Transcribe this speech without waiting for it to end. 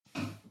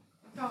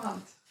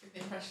can't give the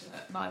impression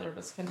that neither of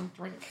us can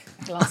drink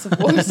a glass of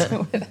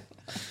water.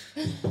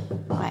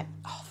 Right.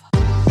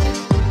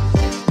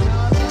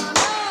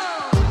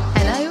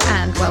 Hello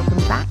and welcome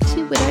back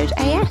to Widowed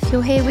AF.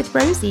 You're here with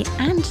Rosie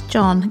and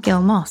John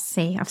Gilmoss.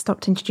 See, I've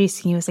stopped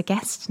introducing you as a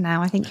guest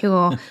now. I think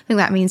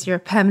that means you're a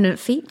permanent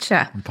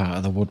feature. I'm part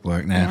of the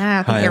woodwork now. Yeah,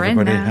 I think Hi you're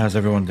everybody. in now. How's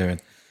everyone doing?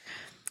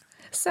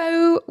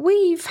 So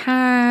we've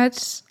had,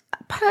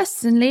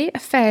 personally, a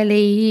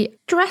fairly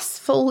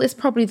stressful is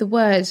probably the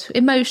word,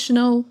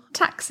 emotional,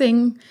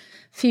 taxing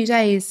few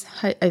days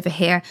over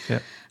here. Yeah.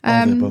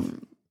 All the above.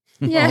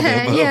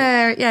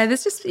 Yeah.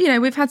 There's just,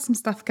 we've had some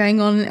stuff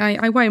going on.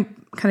 I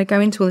won't kind of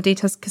go into all the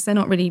details because they're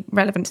not really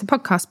relevant to the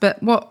podcast.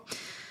 But what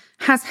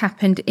has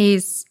happened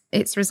is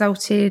it's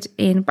resulted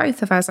in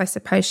both of us, I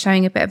suppose,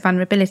 showing a bit of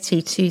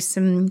vulnerability to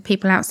some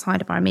people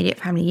outside of our immediate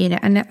family unit.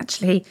 And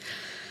actually,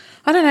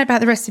 I don't know about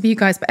the rest of you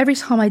guys, but every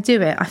time I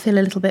do it, I feel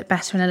a little bit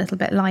better and a little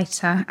bit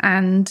lighter.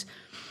 And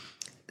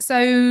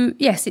so,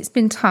 yes, it's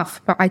been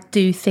tough, but I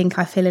do think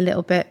I feel a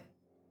little bit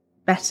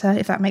better,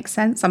 if that makes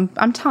sense. I'm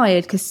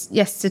tired because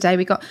yesterday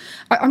we got.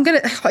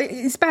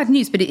 It's bad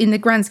news, but in the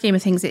grand scheme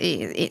of things,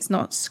 it's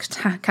not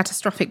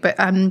catastrophic. But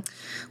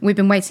we've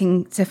been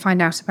waiting to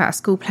find out about a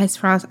school place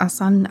for our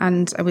son,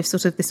 and this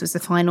was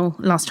the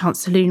last chance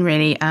saloon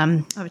really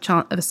of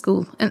a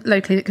school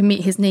locally that can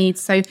meet his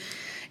needs. So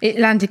it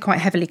landed quite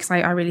heavily because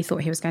I really thought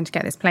he was going to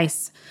get this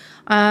place,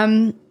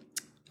 and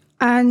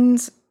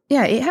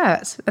yeah, it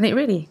hurt, and it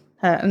really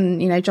hurt.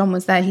 And John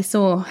was there; he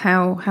saw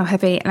how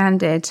heavy it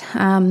landed.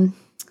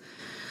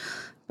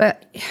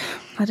 But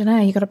I don't know,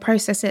 you've got to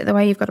process it the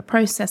way you've got to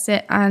process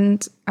it.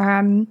 And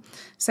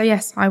so,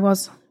 yes, I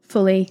was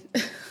fully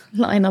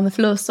lying on the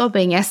floor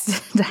sobbing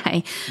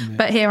yesterday. Yeah.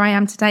 But here I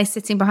am today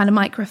sitting behind a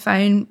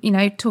microphone,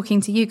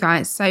 talking to you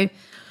guys. So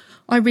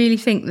I really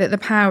think that the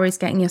power is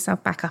getting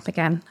yourself back up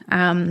again.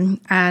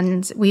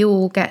 And we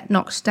all get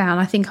knocked down.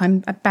 I think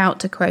I'm about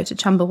to quote a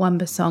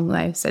Chumbawamba song,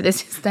 though. So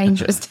this is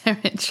dangerous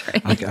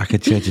territory. I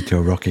could change it to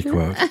a Rocky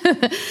quote.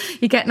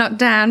 You get knocked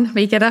down,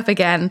 but you get up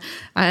again.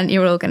 And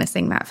you're all going to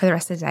sing that for the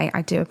rest of the day.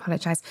 I do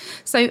apologise.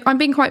 So I'm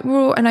being quite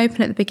raw and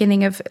open at the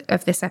beginning of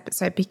this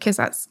episode because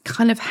that's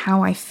kind of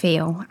how I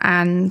feel.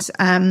 And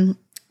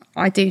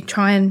I do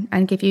try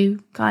and give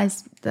you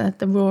guys the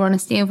raw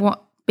honesty of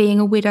what being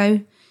a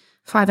widow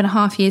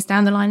 5.5 years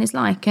down the line is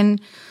like.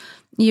 And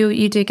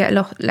you do get a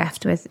lot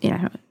left with,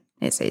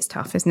 it's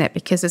tough, isn't it?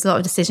 Because there's a lot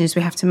of decisions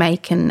we have to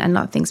make and a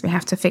lot of things we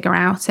have to figure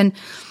out. And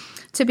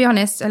to be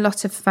honest, a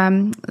lot of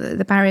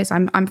the barriers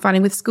I'm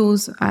finding with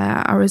schools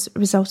are as a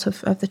result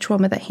of the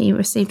trauma that he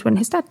received when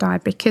his dad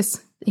died,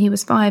 because he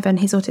was 5 and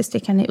he's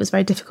autistic and it was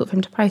very difficult for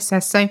him to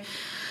process. So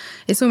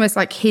it's almost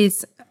like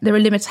there are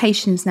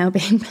limitations now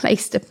being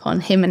placed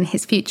upon him and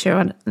his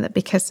future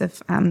because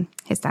of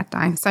his dad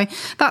dying. So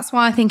that's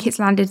why I think it's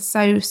landed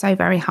so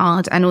very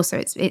hard. And also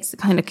it's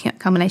kind of a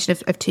culmination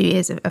of 2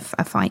 years of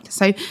a fight.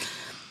 So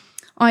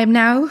I am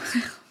now,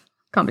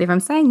 can't believe I'm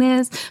saying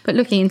this, but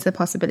looking into the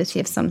possibility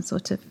of some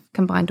sort of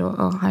combined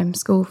or home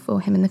school for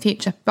him in the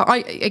future. But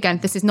again,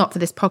 this is not for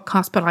this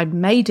podcast, but I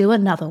may do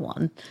another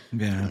one.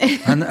 Yeah,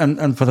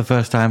 and for the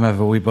first time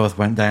ever, we both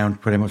went down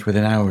pretty much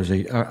within hours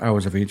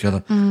of each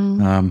other.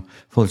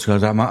 Full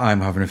disclosure,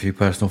 I'm having a few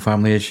personal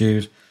family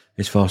issues.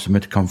 It's forcing me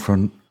to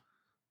confront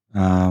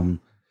a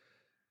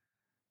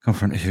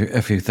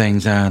few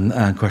things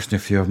and question a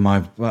few of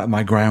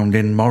my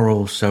grounding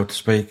morals, so to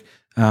speak,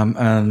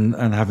 and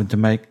having to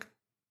make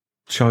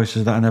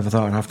choices that I never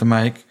thought I'd have to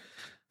make.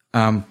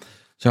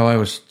 So I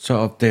was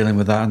sort of dealing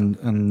with that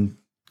and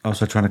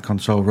also trying to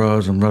console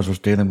Rose, and Rose was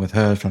dealing with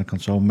hers, trying to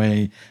console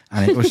me.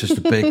 And it was just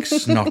a big,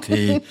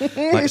 snotty,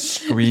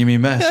 screamy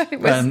mess.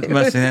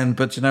 Messy end.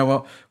 But you know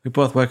what? We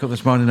both woke up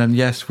this morning and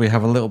yes, we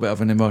have a little bit of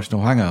an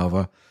emotional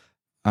hangover.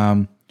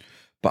 But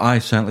I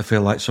certainly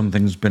feel like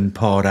something's been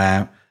poured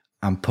out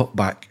and put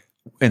back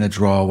in a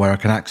drawer where I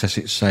can access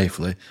it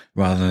safely,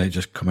 rather than it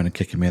just coming and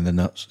kicking me in the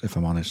nuts, if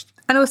I'm honest.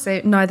 And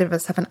also, neither of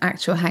us have an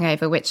actual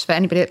hangover, which for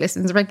anybody that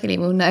listens regularly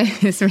will know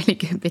is really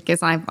good,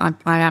 because I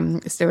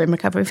am still in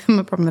recovery from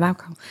a problem with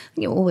alcohol. I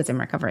think you're always in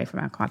recovery from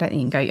alcohol. I don't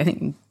think you can go. I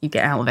think you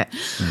get out of it.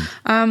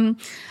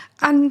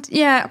 And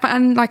yeah,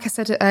 and like I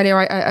said earlier,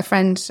 a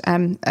friend,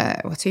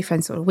 or two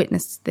friends sort of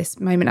witnessed this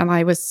moment, and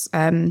I was,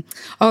 I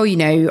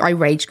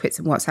rage quit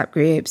some WhatsApp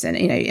groups, and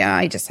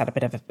I just had a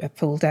bit of a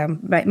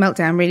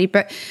meltdown really,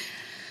 but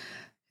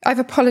I've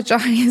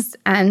apologised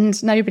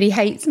and nobody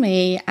hates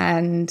me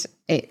and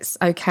it's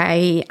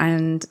okay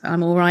and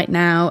I'm all right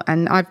now,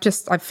 and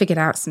I've figured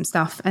out some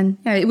stuff and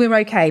we're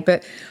okay.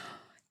 But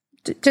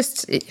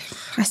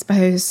I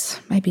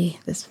suppose maybe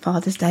this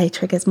Father's Day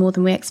triggers more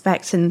than we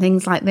expect and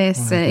things like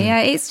this.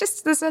 It's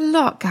just, there's a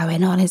lot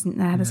going on, isn't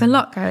there? There's a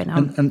lot going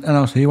on. And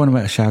also, you want to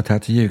make a shout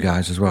out to you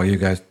guys as well. You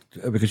guys,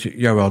 because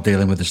you're all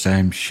dealing with the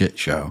same shit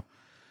show.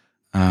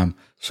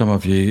 Some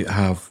of you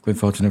have been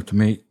fortunate enough to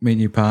meet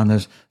new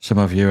partners. Some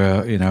of you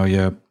are,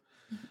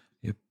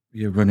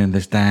 you're running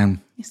this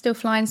down. You're still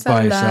flying solo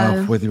by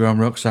yourself with your own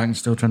rucksack and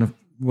still trying to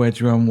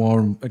wage your own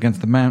war against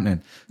the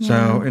mountain.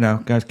 Yeah.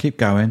 So, guys, keep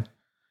going.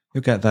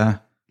 You'll get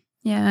there.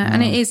 Yeah,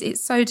 and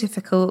it's so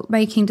difficult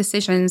making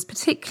decisions,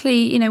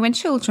 particularly, when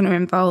children are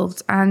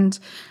involved and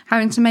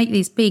having to make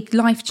these big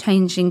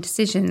life-changing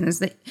decisions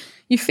that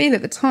you feel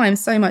at the time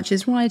so much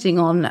is riding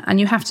on,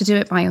 and you have to do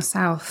it by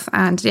yourself.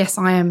 And yes,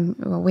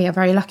 we are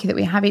very lucky that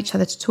we have each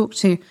other to talk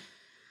to.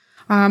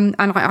 And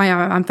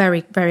I'm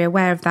very, very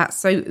aware of that.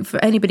 So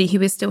for anybody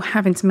who is still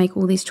having to make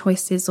all these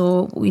choices,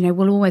 or,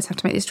 will always have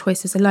to make these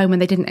choices alone when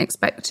they didn't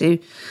expect to,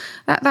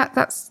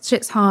 that's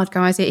shit's hard,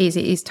 guys. It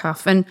is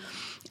tough. And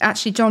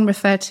actually, John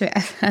referred to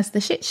it as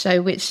the shit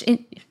show, which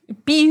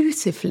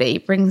beautifully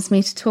brings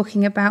me to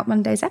talking about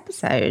Monday's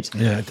episode.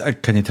 Yeah,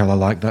 can you tell I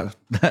like that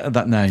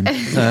name?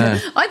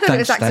 I thought it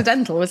was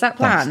accidental. Was that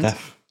planned? Thanks,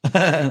 Steph.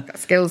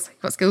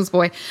 Got skills,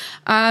 boy.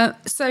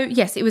 So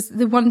yes, it was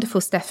the wonderful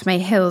Steph May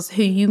Hills,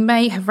 who you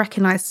may have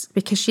recognised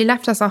because she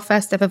left us our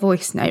first ever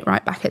voice note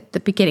right back at the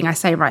beginning. I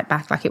say right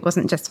back, like it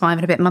wasn't just 5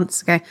 and a bit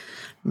months ago,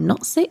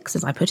 not 6,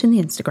 as I put in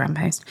the Instagram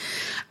post.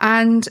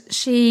 And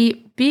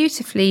she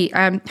beautifully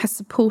has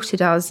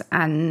supported us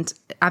and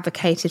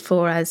advocated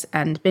for us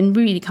and been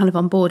really kind of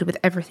on board with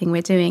everything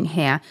we're doing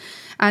here.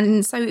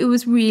 And so it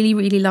was really,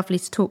 really lovely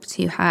to talk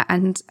to her.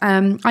 And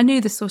I knew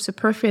the sort of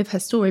periphery of her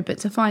story, but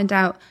to find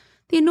out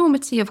the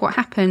enormity of what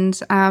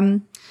happened.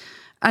 And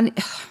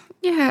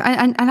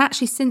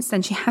actually since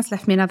then, she has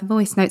left me another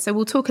voice note. So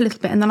we'll talk a little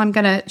bit, and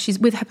then she's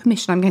with her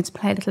permission, I'm going to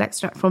play a little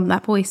extract from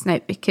that voice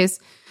note, because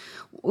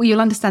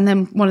you'll understand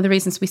then one of the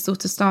reasons we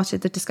sort of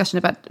started the discussion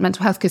about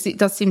mental health, because it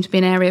does seem to be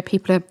an area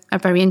people are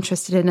very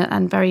interested in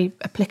and very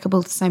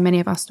applicable to so many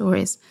of our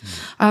stories.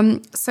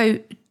 So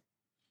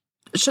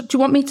do you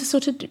want me to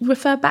sort of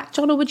refer back,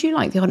 John, or would you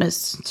like the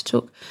honours to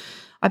talk?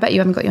 I bet you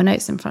haven't got your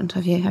notes in front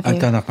of you, have you? I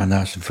don't have my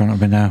notes in front of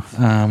me now.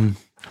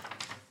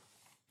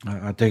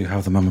 I do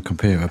have them on my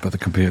computer, but the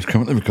computer's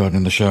currently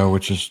recording the show,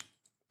 which is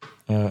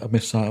a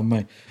missight on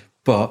me.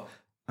 But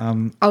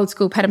old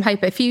school pen and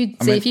paper. If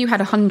you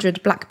had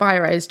 100 black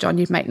biros, John,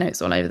 you'd make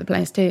notes all over the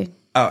place too.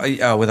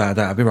 Oh, without a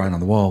doubt, I'd be writing on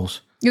the walls.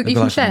 You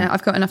can share.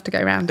 I've got enough to go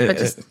around, but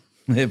just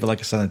it'd be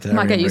like a sanitarium.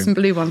 Might get you some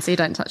blue ones so you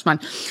don't touch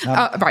mine.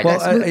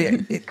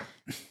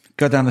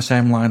 Go down the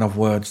same line of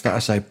words that I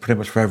say pretty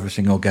much for every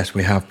single guest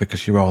we have,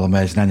 because you're all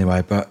amazing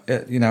anyway. But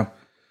a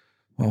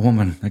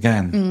woman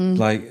again,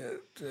 like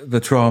the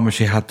trauma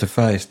she had to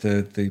face,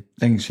 the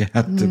things she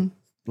had to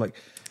like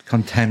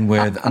contend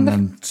with, and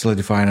then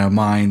solidify in her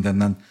mind, and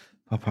then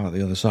pop out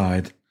the other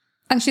side.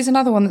 And she's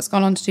another one that's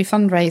gone on to do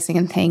fundraising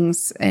and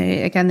things.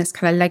 Again, this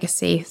kind of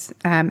legacy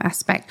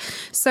aspect.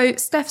 So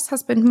Steph's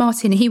husband,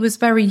 Martin, he was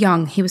very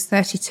young. He was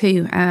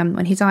 32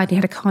 when he died. He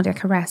had a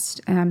cardiac arrest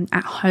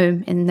at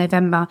home in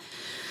November.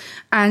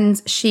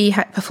 And she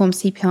had performed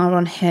CPR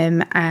on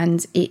him.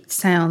 And it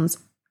sounds,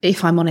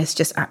 if I'm honest,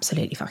 just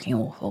absolutely fucking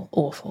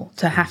awful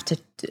to have to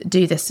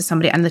do this to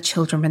somebody, and the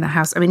children in the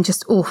house. I mean,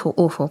 just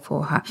awful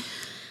for her.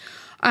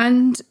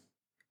 And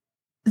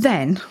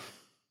then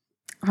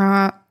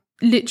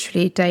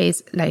literally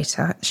days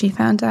later, she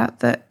found out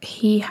that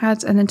he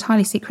had an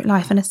entirely secret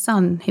life and a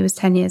son who was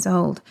 10 years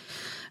old,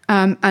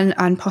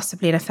 and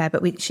possibly an affair,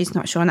 but she's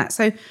not sure on that.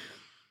 So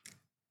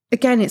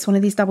again, it's one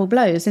of these double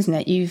blows, isn't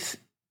it?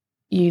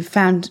 You've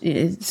found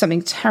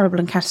something terrible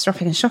and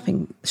catastrophic and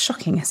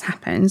shocking has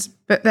happened,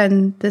 but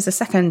then there's a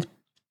second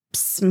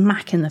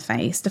smack in the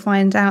face to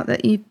find out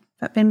that you've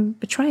been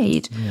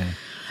betrayed. Yeah.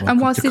 And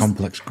whilst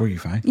complex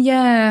grief, eh?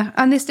 Yeah,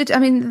 and this did. I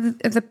mean,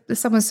 the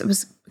son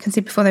was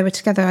conceived before they were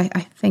together.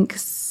 I think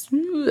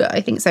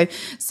so.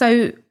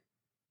 So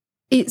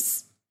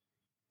it's,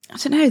 I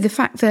don't know, the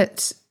fact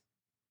that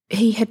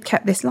he had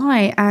kept this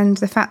lie, and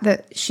the fact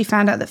that she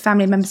found out that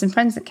family members and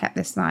friends had kept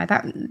this lie,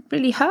 that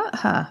really hurt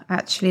her.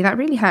 Actually, that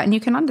really hurt, and you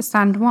can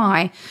understand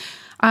why.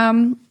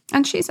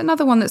 And she's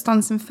another one that's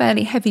done some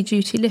fairly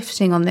heavy-duty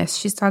lifting on this.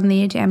 She's done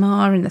the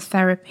EDMR and the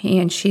therapy,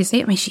 and she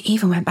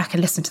even went back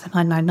and listened to the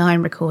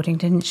 999 recording,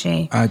 didn't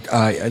she?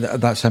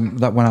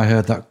 That when I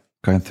heard that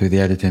going through the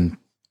editing,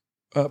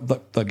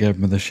 that gave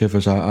me the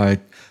shivers. I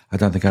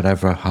don't think I'd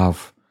ever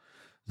have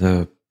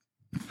the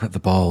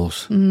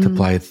balls to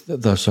play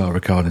those sort of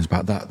recordings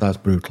back. That's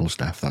brutal,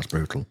 Steph. That's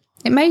brutal.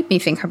 It made me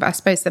think I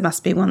suppose there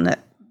must be one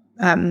that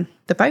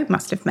the boat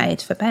must have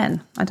made for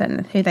Ben. I don't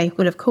know who they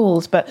would have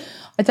called, but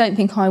I don't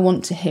think I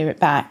want to hear it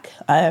back.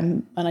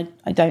 And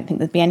I don't think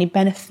there'd be any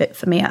benefit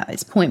for me at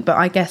this point, but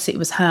I guess it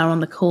was her on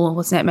the call,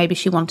 wasn't it? Maybe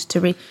she wanted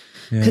to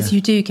because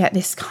you do get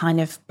this kind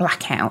of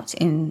blackout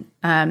in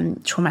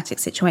traumatic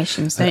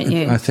situations, don't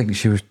you? I think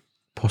she was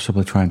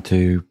possibly trying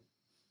to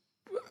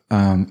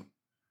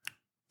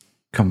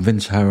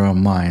convince her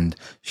own mind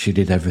she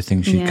did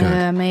everything she could.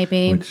 Yeah,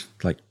 maybe. Which,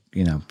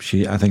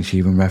 I think she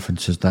even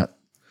references that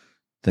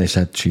they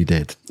said she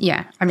did.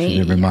 Yeah, I mean, she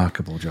did a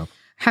remarkable job.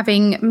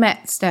 Having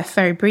met Steph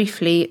very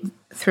briefly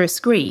through a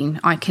screen,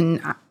 I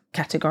can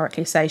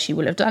categorically say she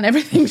will have done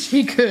everything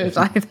she could.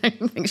 I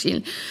don't think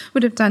she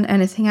would have done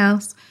anything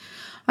else.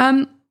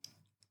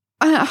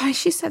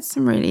 She said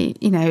some really,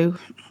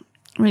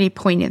 really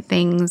poignant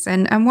things.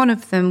 And one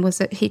of them was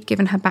that he'd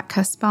given her back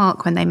her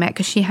spark when they met,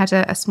 because she had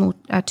a small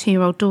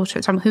 2-year-old daughter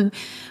at the time who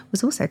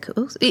was also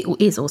called,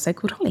 is also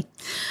called Holly.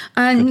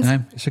 And good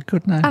name. It's a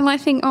good name. And I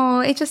think,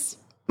 it just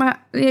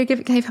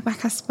gave her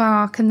back her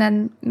spark, and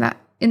then that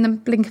in the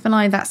blink of an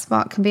eye, that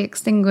spark can be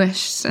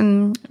extinguished,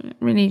 and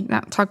really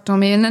that tugged on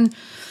me. And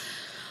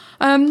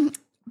then,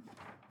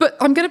 but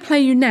I'm going to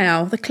play you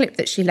now the clip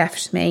that she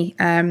left me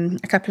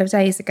a couple of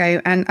days ago.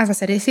 And as I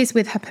said, it is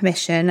with her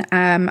permission.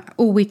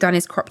 All we've done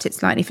is cropped it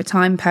slightly for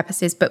time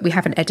purposes, but we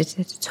haven't edited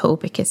it at all,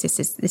 because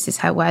this is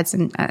her words.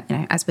 And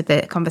as with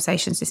the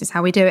conversations, this is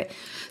how we do it.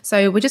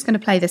 So we're just going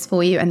to play this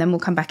for you, and then we'll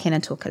come back in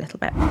and talk a little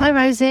bit. Hi,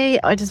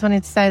 Rosie. I just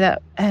wanted to say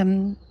that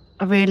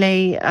I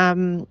really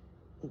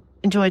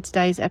enjoyed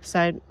today's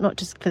episode, not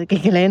just for the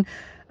giggling,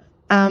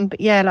 but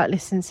yeah, like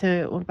listening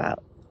to all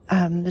about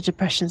the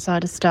depression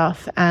side of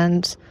stuff.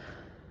 And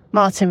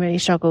Martin really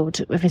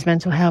struggled with his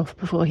mental health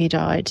before he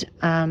died.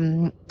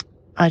 I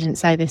didn't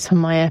say this on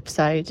my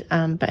episode,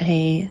 but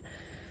he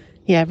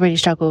really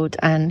struggled,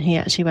 and he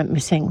actually went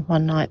missing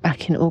one night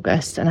back in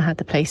August, and I had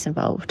the police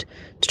involved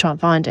to try and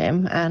find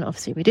him. And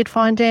obviously we did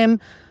find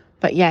him,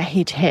 but yeah,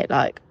 he'd hit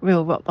like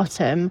real rock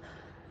bottom.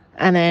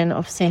 And then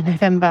obviously in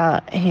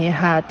November he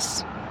had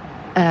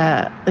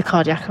the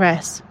cardiac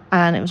arrest,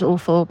 and it was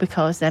awful,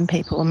 because then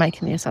people were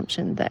making the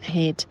assumption that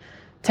he'd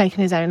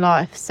taken his own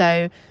life.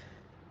 So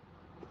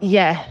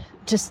yeah,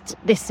 just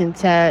listening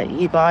to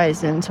you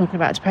guys and talking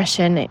about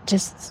depression, it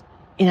just,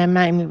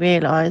 made me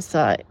realise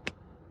like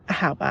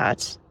how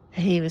bad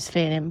he was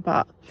feeling.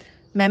 But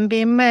men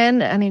being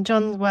men, and in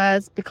John's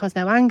words, because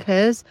they're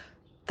anchors,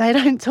 they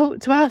don't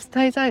talk to us,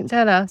 they don't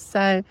tell us.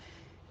 So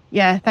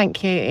yeah,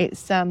 thank you.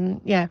 It's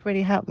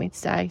really helped me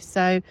today.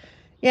 So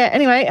yeah,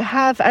 anyway,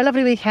 have a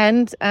lovely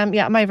weekend.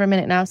 I'm over a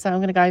minute now, so I'm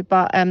going to go.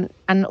 But and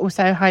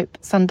also hope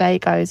Sunday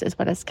goes as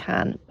well as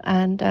can.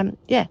 And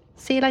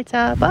see you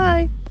later.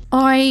 Bye.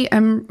 I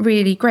am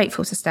really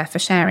grateful to Steph for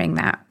sharing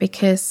that,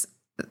 because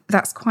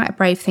that's quite a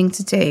brave thing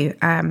to do,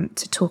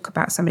 to talk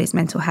about somebody's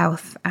mental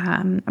health,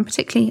 and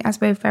particularly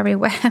as we're very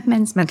aware of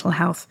men's mental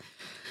health.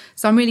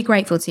 So I'm really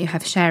grateful to her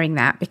for sharing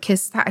that,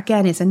 because that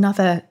again is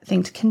another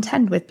thing to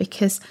contend with,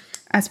 because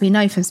as we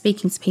know from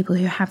speaking to people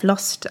who have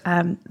lost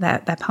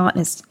their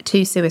partners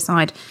to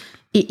suicide,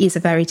 it is a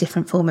very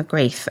different form of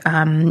grief.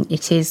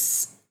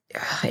 It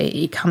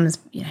comes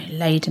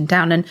laden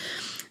down, and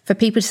for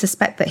people to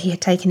suspect that he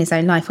had taken his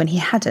own life when he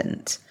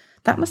hadn't,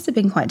 that must have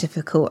been quite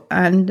difficult.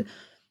 And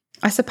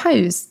I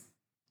suppose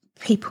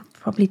people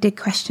probably did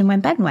question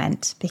when Ben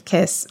went,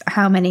 because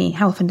how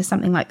often does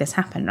something like this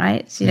happen,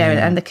 right?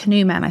 And the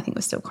canoe man, I think,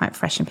 was still quite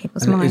fresh in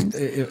people's minds.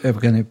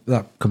 Again,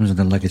 that comes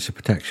under legacy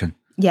protection.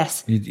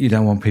 Yes. You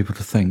don't want people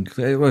to think.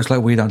 It's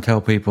like we don't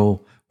tell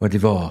people we're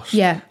divorced.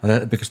 Yeah.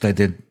 Because they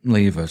did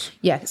leave us.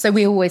 Yeah. So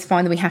we always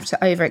find that we have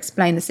to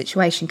over-explain the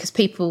situation, because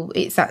people,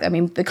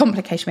 the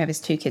complication we have is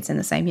 2 kids in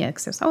the same year,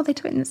 because it's, they're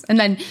twins. And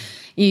then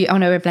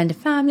we're a blended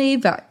family.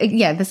 But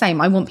yeah, the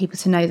same. I want people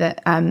to know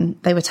that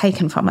they were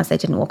taken from us. They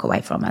didn't walk away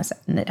from us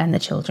and the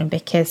children,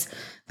 because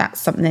that's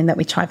something that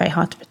we try very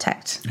hard to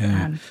protect.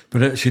 Yeah.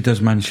 But she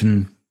does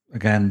mention,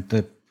 again,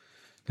 that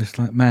it's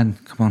like, men,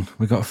 come on,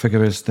 we got to figure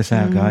this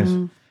out, guys.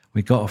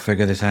 We got to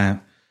figure this out.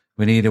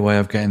 We need a way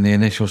of getting the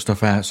initial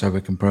stuff out so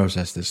we can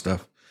process this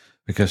stuff,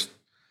 because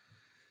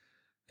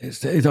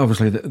it's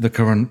obviously the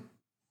current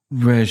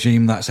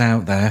regime that's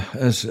out there,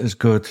 as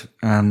good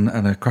and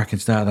a cracking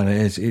start that it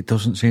is, it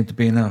doesn't seem to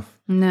be enough.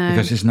 No.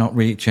 Because it's not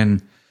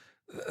reaching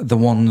the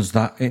ones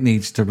that it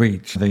needs to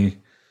reach, the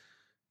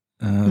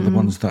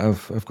ones that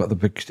have got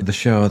the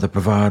show, the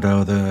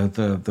bravado,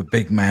 the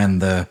big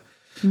man,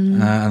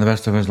 and the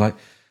rest of us, like,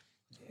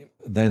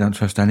 they don't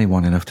trust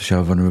anyone enough to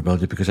show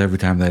vulnerability, because every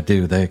time they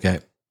do, they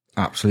get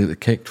absolutely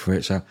kicked for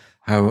it. So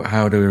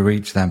how do we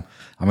reach them?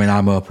 I mean,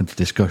 I'm open to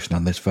discussion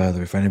on this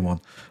further. If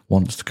anyone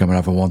wants to come and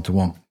have a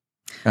one-to-one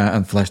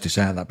and flesh this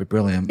out, that'd be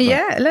brilliant. But,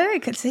 yeah,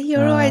 look, see,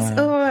 you're always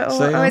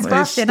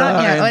grafting,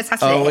 aren't you? Always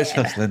hustling. Always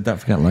hustling. Don't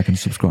forget to like and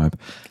subscribe.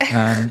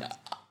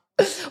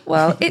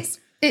 Well,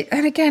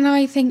 and again,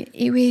 I think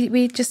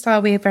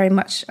we're very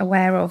much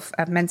aware of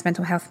men's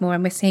mental health more,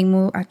 and we're seeing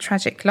more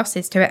tragic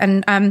losses to it.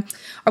 And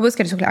I was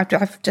going to talk.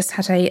 I've just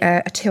had a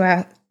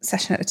 2-hour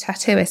session at a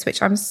tattooist,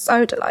 which I'm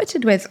so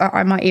delighted with.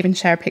 I might even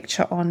share a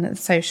picture on the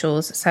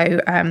socials. So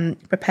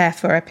prepare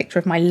for a picture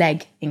of my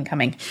leg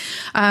incoming.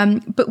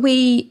 But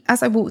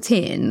as I walked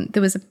in,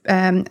 there was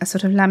a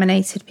sort of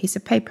laminated piece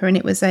of paper, and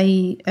it was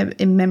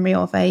in memory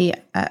of a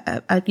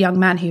young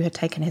man who had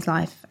taken his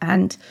life,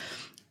 and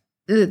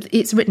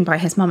it's written by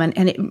his mum, and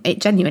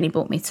it genuinely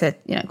brought me to,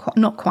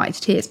 not quite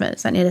to tears, but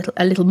certainly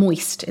a little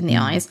moist in the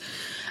eyes.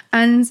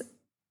 And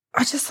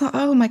I just thought,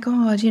 oh my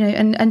God,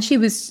 and she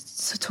was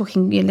sort of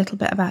talking a little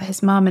bit about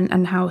his mum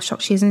and how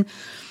shocked she is. And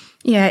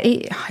yeah,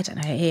 I don't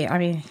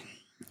know.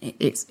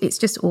 It's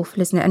just awful,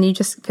 isn't it? And you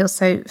just feel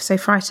so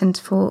frightened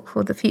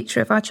for the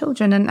future of our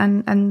children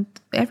and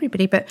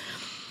everybody. But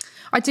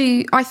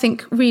I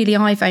think really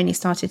I've only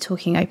started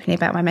talking openly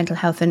about my mental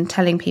health and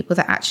telling people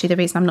that actually the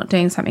reason I'm not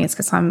doing something is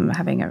because I'm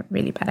having a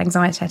really bad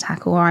anxiety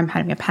attack, or I'm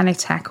having a panic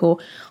attack, or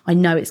I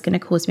know it's going to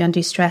cause me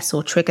undue stress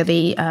or trigger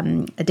the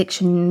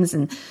addictions.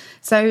 And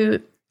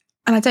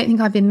I don't think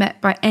I've been met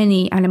by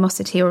any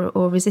animosity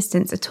or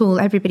resistance at all.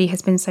 Everybody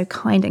has been so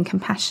kind and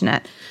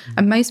compassionate.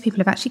 And most people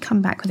have actually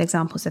come back with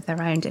examples of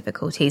their own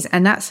difficulties.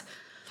 And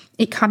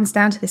it comes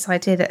down to this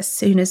idea that as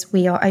soon as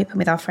we are open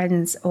with our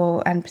friends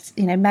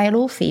male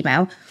or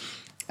female,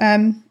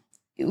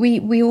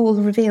 we all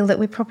reveal that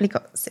we've probably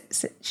got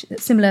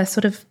similar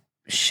sort of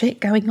shit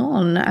going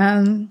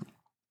on.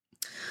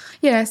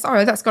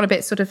 Sorry, that's got a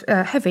bit sort of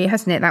heavy,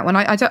 hasn't it, that one?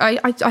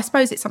 I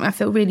suppose it's something I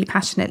feel really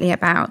passionately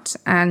about,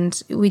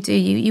 and we do.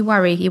 You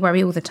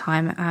worry all the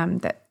time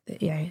that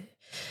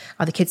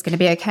are the kids going to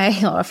be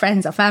okay, or our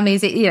friends, our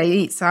families? I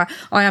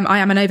am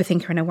an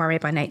overthinker and a worrier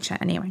by nature,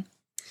 anyway.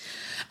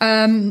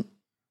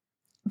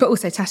 But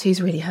also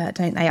tattoos really hurt,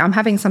 don't they? I'm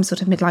having some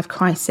sort of midlife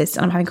crisis,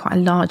 and I'm having quite a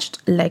large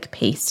leg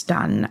piece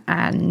done.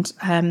 And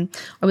I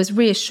was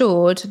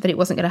reassured that it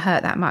wasn't going to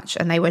hurt that much,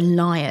 and they were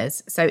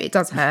liars. So it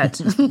does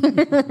hurt.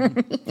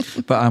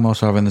 But I'm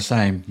also having the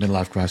same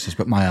midlife crisis,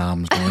 but my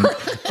arm's going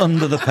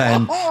under the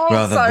pen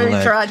rather than the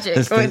leg. So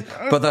tragic.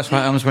 But that's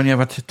what happens when you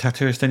have a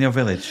tattooist in your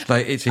village.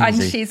 Like, it's easy. And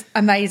she's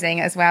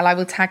amazing as well. I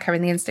will tag her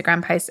in the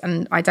Instagram post,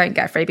 and I don't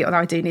get a freebie, although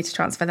I do need to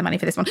transfer the money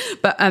for this one.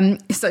 But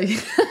so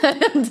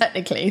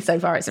technically, so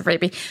far it's a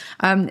freebie.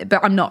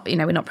 But I'm not,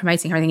 we're not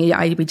promoting her or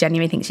anything. We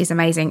genuinely think she's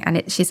amazing.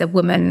 And she's a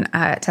woman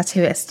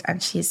tattooist,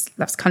 and she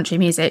loves country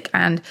music,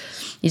 and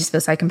you just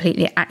feel so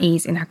completely at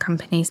ease in her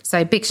company.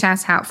 So big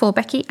shout out for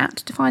Becky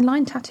at Define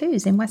Line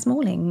Tattoos in West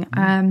Malling.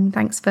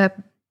 Thanks for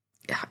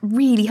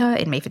really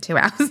hurting me for 2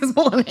 hours this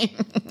morning.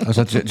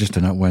 Just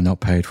to note, we're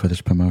not paid for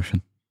this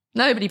promotion.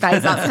 Nobody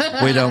pays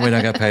us. we don't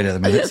get paid at the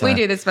minute. So. We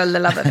do this for the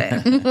love of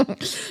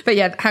it. But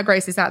yeah, how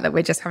gross is that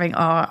we're just having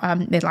our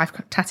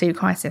midlife tattoo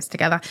crisis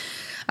together?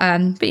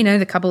 But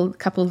the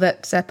couple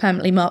that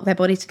permanently mark their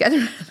body together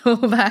and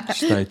all that.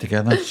 Stay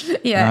together.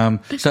 Yeah.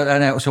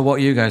 So what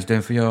are you guys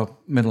doing for your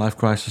midlife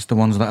crisis? The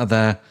ones that are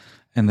there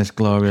in this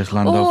glorious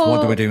land of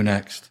what do we do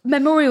next?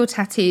 Memorial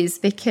tattoos,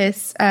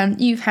 because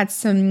you've had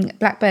some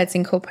blackbirds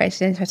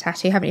incorporated into a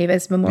tattoo, haven't you?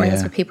 There's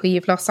memorials for people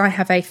you've lost. I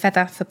have a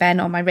feather for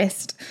Ben on my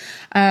wrist.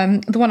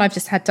 The one I've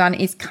just had done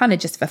is kind of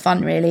just for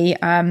fun, really.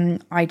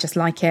 I just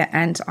like it,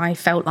 and I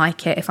felt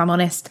like it, if I'm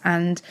honest.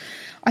 And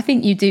I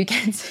think you do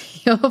get to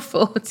your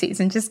 40s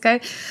and just go,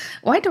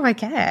 why do I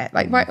care?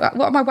 Like, what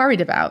am I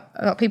worried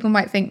about? People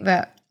might think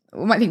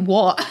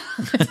what?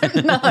 I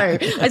don't know.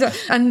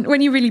 And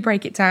when you really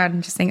break it down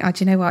and just think,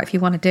 do you know what? If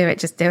you want to do it,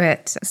 just do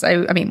it.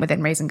 So,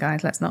 within reason,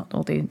 guys, let's not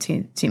all do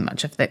too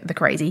much of the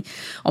crazy.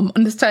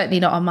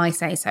 Certainly not on my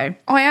say-so.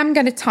 I am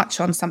going to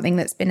touch on something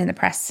that's been in the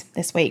press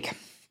this week.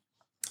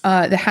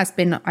 There has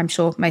been, I'm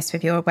sure most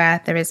of you are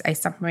aware, there is a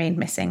submarine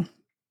missing.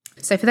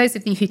 So for those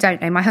of you who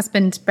don't know, my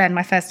husband, Ben,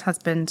 my first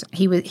husband,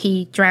 he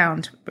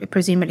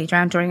presumably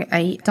drowned during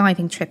a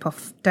diving trip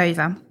off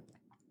Dover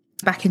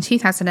back in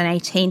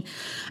 2018,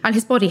 and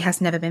his body has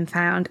never been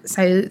found.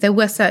 So there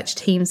were search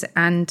teams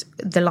and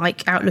the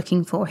like out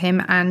looking for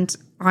him, and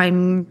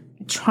I'm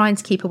trying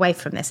to keep away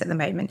from this at the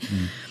moment.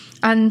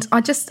 And I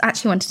just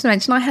actually wanted to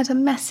mention I had a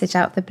message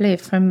out the blue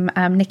from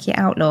Nikki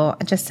Outlaw.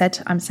 I just said,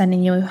 I'm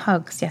sending you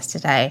hugs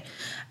yesterday.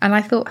 And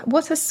I thought,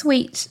 what a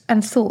sweet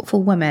and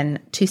thoughtful woman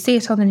to see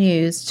it on the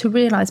news, to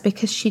realise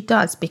because she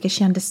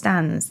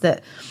understands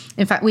that.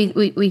 In fact,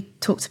 we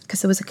talked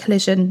because there was a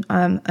collision,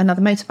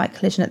 another motorbike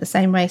collision at the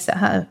same race that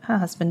her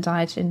husband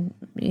died in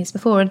years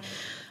before. And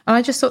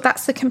I just thought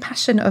that's the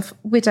compassion of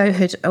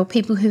widowhood, or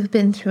people who have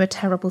been through a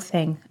terrible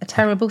thing. A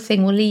terrible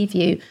thing will leave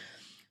you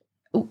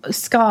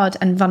scarred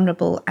and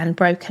vulnerable and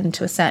broken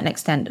to a certain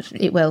extent.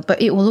 It will,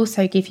 but it will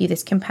also give you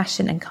this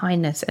compassion and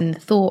kindness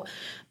and thought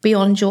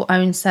beyond your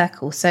own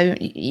circle. So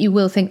you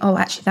will think,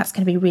 actually that's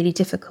going to be really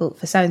difficult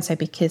for so-and-so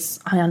because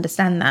I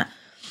understand that.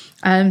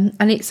 And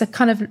it's a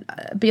kind of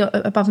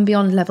above and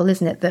beyond level,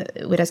 isn't it,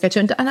 that widows go to?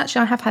 And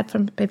actually I have had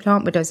from people who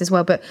aren't widows as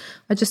well, but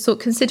I just thought,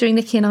 considering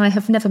Nikki and I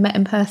have never met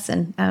in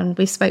person and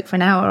we spoke for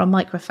an hour on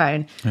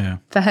microphone,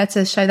 for her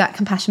to show that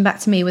compassion back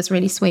to me was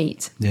really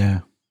sweet. Yeah.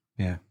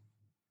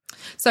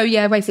 So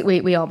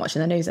basically we are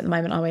watching the news at the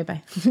moment, aren't we,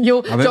 babe?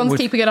 John's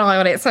keeping an eye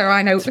on it, so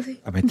I know. To be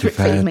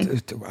fair,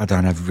 I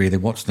don't ever really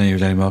watch the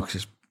news anymore because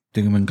it's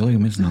doom and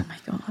gloom, isn't it? Oh my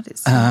God!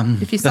 It's,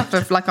 if you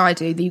suffer like I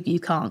do, you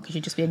can't, because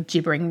you'd just be a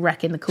gibbering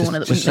wreck in the corner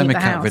that wouldn't leave the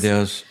house. Just send me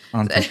cat videos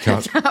on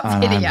TikTok,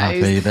 and I'm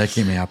happy. They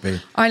keep me happy.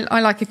 I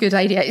like a good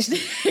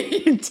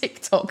ADHD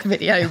TikTok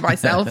video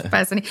myself,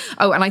 personally.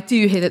 Oh, and I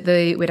do hear that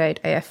the Widowed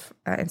AF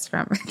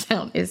Instagram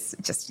account is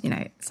just,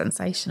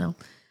 sensational.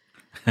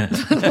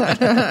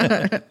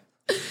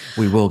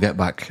 We will get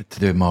back to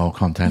doing more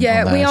content.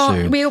 on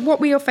there soon. What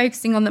we are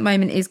focusing on at the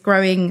moment is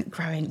building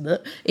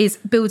the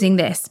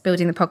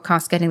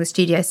podcast, getting the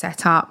studio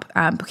set up,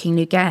 booking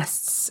new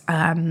guests,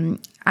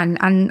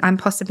 and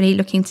possibly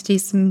looking to do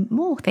some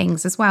more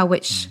things as well,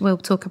 which we'll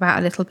talk about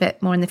a little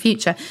bit more in the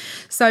future.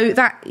 So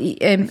that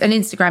and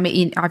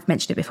Instagram, I've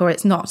mentioned it before,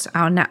 it's not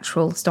our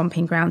natural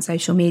stomping ground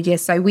social media.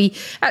 So we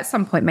at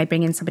some point may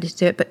bring in somebody to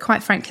do it. But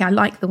quite frankly, I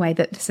like the way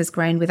that this has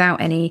grown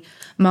without any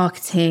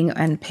marketing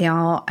and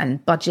PR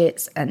and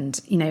budgets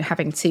and,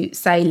 having to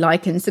say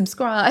like and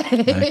subscribe.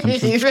 Like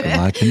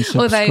and subscribe.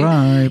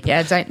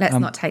 Although, let's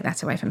not take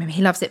that away from him.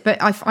 He loves it. But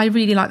I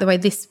really like the way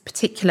this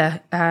particular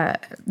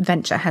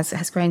venture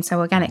has grown so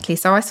organically.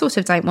 So I sort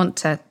of don't want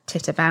to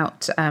tit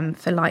about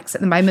for likes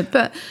at the moment,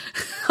 but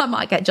I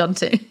might get John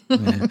to.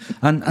 Yeah.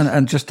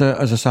 And just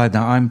as a side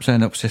note, I'm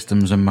setting up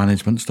systems and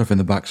management stuff in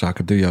the back so I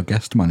could do your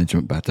guest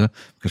management better,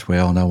 because we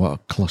all know what a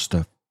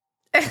cluster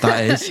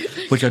that is,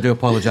 which I do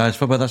apologise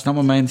for, but that's not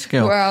my main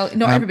skill. Well,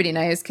 not everybody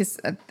knows, because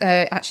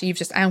actually you've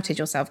just outed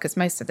yourself, because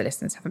most of the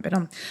listeners haven't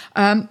been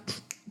on.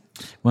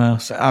 Well,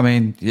 so, I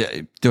mean,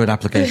 do an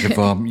application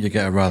form, you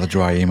get a rather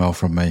dry email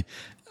from me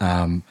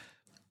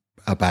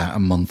about a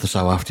month or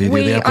so after you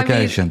do the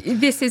application.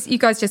 This is, you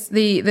guys, just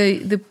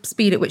the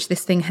speed at which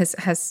this thing has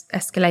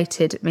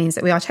escalated means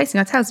that we are chasing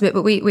our tails a bit,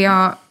 but we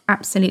are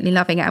absolutely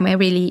loving it, and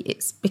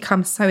it's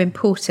become so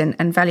important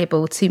and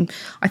valuable to,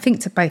 I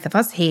think, to both of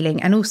us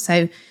healing, and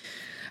also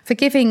for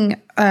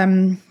giving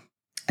an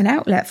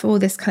outlet for all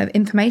this kind of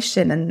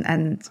information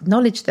and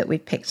knowledge that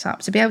we've picked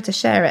up, to be able to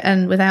share it,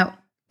 and without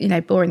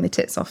boring the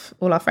tits off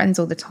all our friends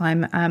all the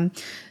time.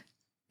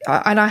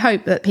 And I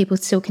hope that people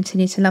still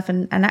continue to love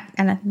and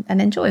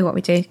enjoy what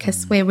we do,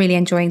 because we're really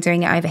enjoying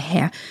doing it over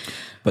here.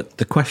 But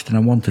the question I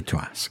wanted to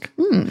ask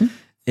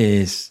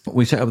is,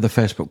 we set up the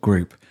Facebook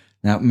group.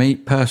 Now, me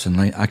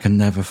personally, I can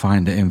never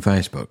find it in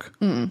Facebook.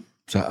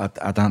 So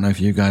I don't know if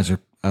you guys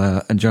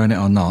are enjoying it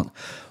or not.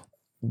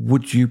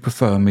 Would you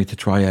prefer me to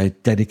try a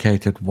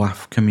dedicated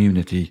WAF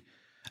community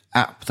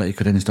app that you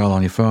could install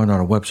on your phone, or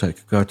a website you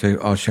could go to,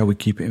 or shall we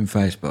keep it in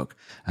Facebook?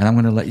 And I'm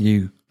going to let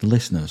you, the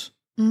listeners,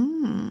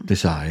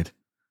 decide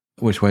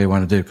which way you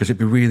want to do, because it'd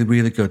be really,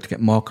 really good to get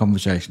more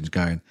conversations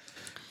going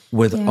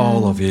with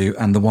all of you,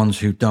 and the ones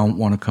who don't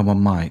want to come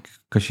on mic,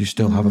 because you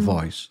still have a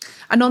voice.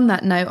 And on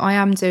that note, I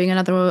am doing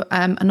another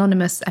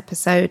anonymous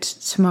episode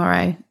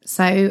tomorrow.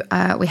 So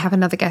we have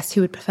another guest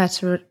who would prefer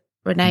to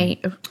remain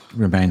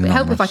anonymous. It'd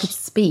help if I could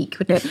speak,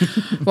 wouldn't it?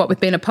 What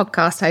with being a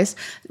podcast host,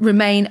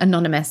 remain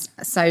anonymous.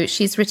 So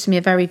she's written me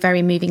a very,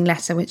 very moving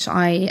letter, which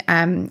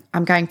I'm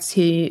going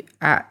to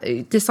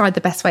decide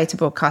the best way to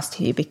broadcast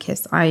to you,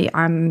 because I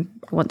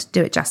want to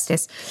do it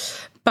justice.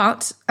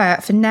 But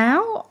for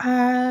now,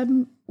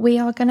 we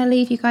are going to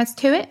leave you guys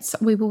to it. So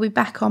we will be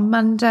back on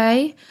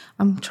Monday.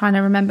 I'm trying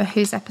to remember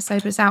whose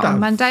episode was out on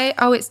Monday.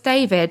 Oh, it's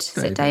David. Is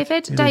it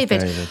David?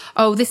 David.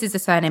 Oh, this is the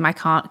surname I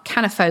can't.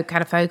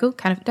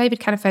 Canafogel. David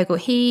Canafogel.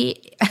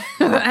 He,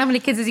 how many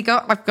kids has he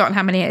got? I've forgotten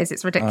how many it is.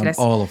 It's ridiculous.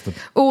 All of them.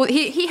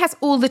 He has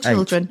all the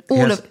children.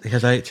 He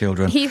has 8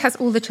 children. He has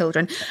all the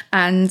children.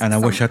 And I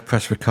wish I'd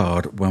pressed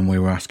record when we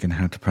were asking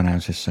how to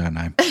pronounce his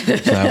surname.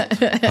 So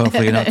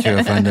hopefully you're not too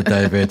offended,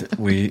 David.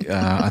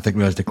 I think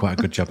Rose did quite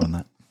a good job on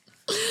that.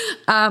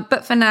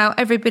 But for now,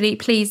 everybody,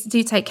 please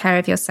do take care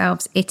of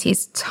yourselves. It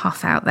is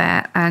tough out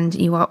there, and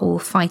you are all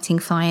fighting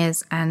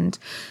fires and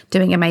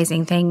doing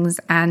amazing things.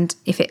 And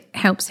if it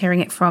helps hearing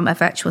it from a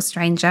virtual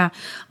stranger,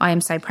 I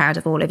am so proud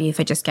of all of you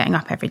for just getting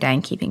up every day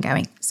and keeping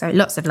going. So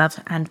lots of love,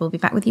 and we'll be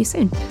back with you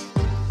soon.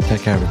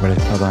 Take care, everybody.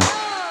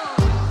 Bye-bye.